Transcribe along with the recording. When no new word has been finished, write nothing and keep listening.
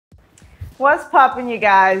What's poppin', you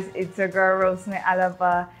guys? It's your girl, May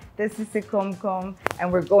Alaba. This is Zikomkom,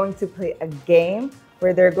 and we're going to play a game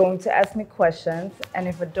where they're going to ask me questions, and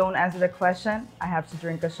if I don't answer the question, I have to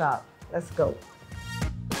drink a shot. Let's go.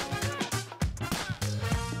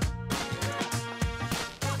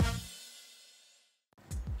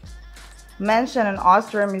 Mention an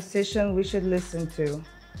Austrian musician we should listen to.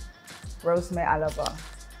 May Alaba.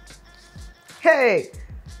 Hey!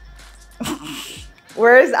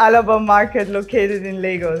 Where is Alaba Market located in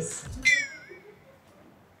Lagos?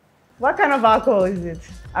 What kind of alcohol is it?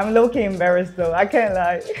 I'm low-key embarrassed though, I can't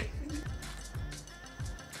lie.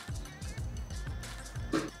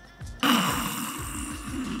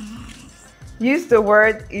 Use the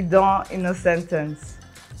word idon in a sentence.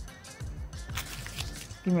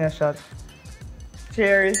 Give me a shot.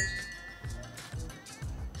 Cheers.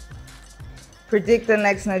 Predict the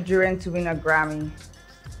next Nigerian to win a Grammy.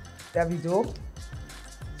 Davido.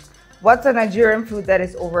 What's a Nigerian food that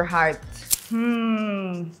is overhyped?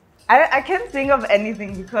 I can't think of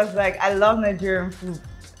anything because I love Nigerian food.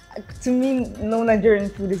 To me, no Nigerian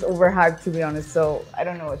food is overhyped, to be honest, so I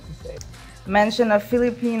don't know what to say. Mention a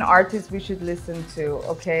Philippine artist we should listen to.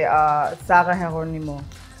 Okay, Sarah Geronimo.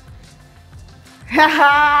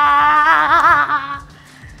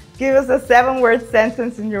 Give us a 7-word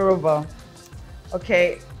sentence in Yoruba.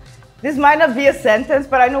 Okay, this might not be a sentence,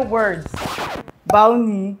 but I know words.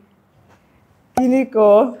 Bauni,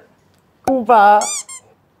 Kiniko, Kuba,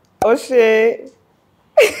 Oshe.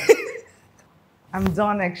 I'm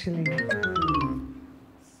done actually.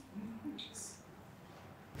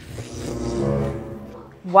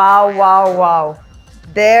 Wow, wow, wow.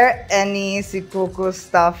 Dare any Zikoko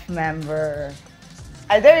staff member.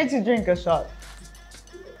 I dare you to drink a shot.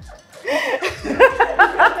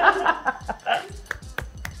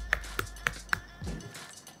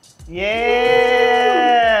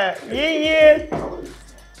 Yeah! Yeah!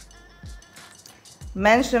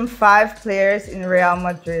 Mention 5 players in Real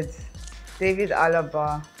Madrid. David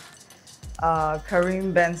Alaba,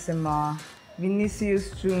 Karim Benzema,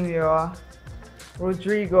 Vinicius Jr.,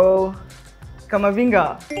 Rodrigo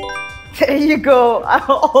Camavinga. There you go. I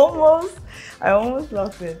almost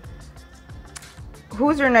lost it.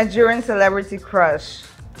 Who's your Nigerian celebrity crush?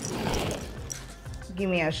 Give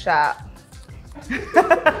me a shot.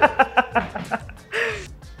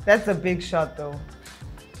 That's a big shot though.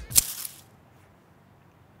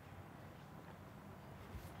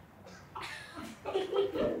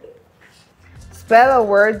 Spell a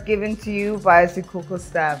word given to you by a Zikoko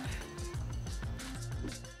staff.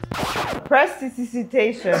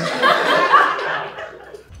 Prestidigitation.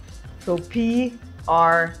 So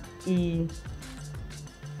Prestide.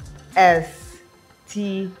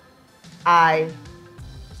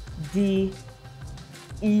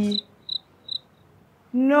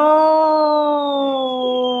 No.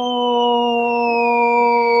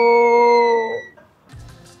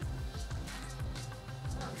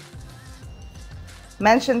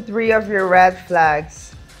 Mention 3 of your red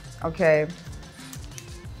flags. Okay.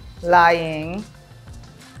 Lying,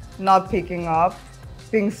 not picking up,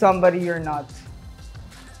 being somebody you're not.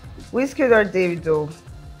 Whiskey or Davido?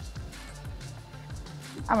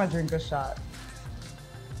 I'm gonna drink a shot.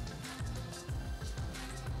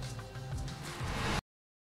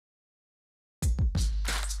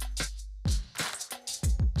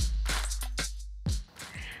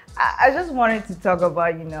 I just wanted to talk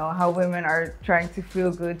about, how women are trying to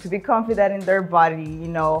feel good, to be confident in their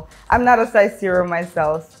body, I'm not a size 0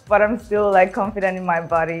 myself, but I'm still confident in my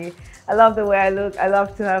body. I love the way I look. I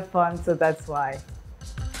love to have fun, so that's why.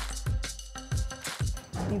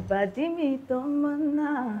 I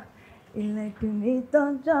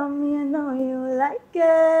know you like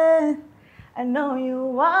it. I know you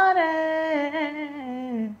want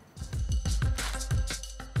it.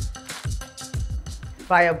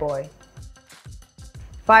 Fireboy.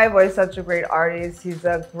 Fireboy is such a great artist. He's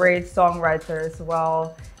a great songwriter as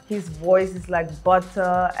well. His voice is like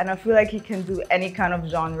butter, and I feel like he can do any kind of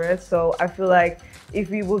genre. So I feel like if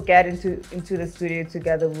we would get into the studio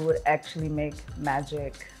together, we would actually make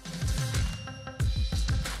magic.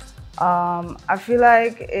 I feel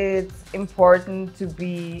like it's important to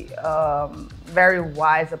be very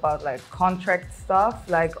wise about contract stuff.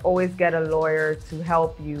 Always get a lawyer to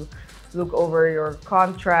help you look over your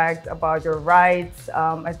contract, about your rights.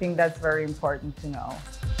 I think that's very important to know.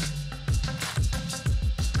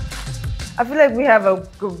 I feel like we have a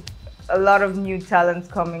lot of new talents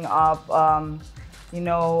coming up. I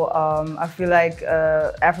feel like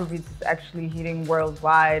Afrobeats is actually hitting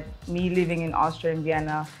worldwide. Me living in Austria and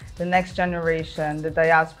Vienna, the next generation, the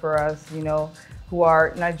diasporas, who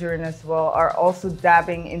are Nigerian as well are also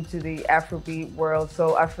dabbing into the Afrobeat world.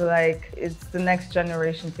 So I feel like it's the next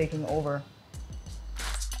generation taking over.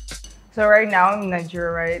 So right now I'm in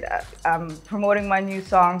Nigeria, right? I'm promoting my new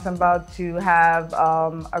songs. I'm about to have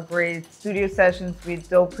a great studio sessions with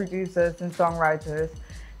dope producers and songwriters.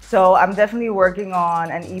 So I'm definitely working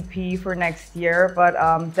on an EP for next year, but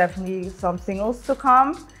definitely some singles to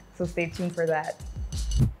come. So stay tuned for that.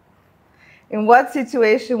 In what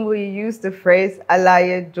situation will you use the phrase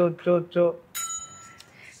 "alaye jo jo jo"?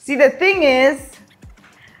 See, the thing is,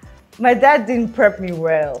 my dad didn't prep me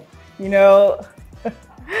well, you know.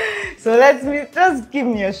 So just give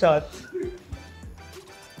me a shot.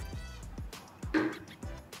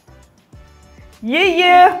 Yeah,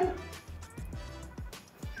 yeah.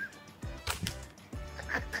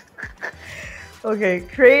 Okay,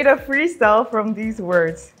 create a freestyle from these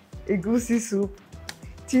words. Egusi soup.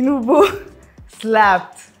 Tinubu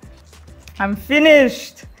slapped. I'm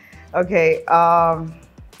finished. Okay,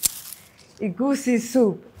 egusi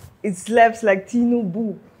soup. It slaps like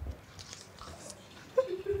Tinubu.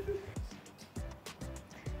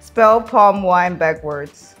 Spell palm wine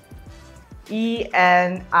backwards.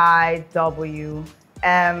 ENIWMLAP.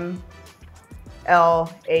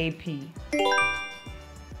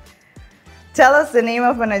 Tell us the name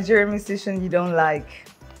of a Nigerian musician you don't like.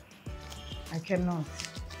 I cannot.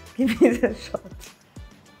 Give me the shot.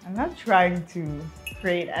 I'm not trying to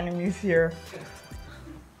create enemies here.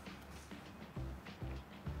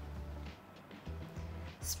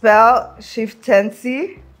 Spell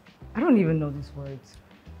shiftency. I don't even know these words.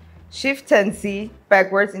 Shiftency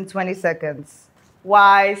backwards in 20 seconds.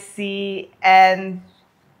 YCNETFEIHC.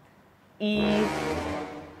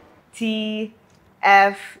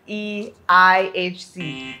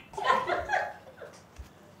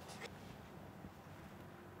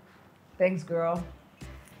 Thanks, girl.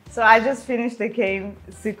 So I just finished the game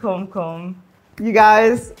Zikomkom. You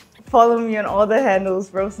guys follow me on all the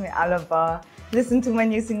handles, May Alaba. Listen to my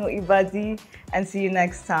new single Ibadi and see you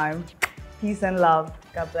next time. Peace and love.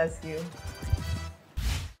 God bless you.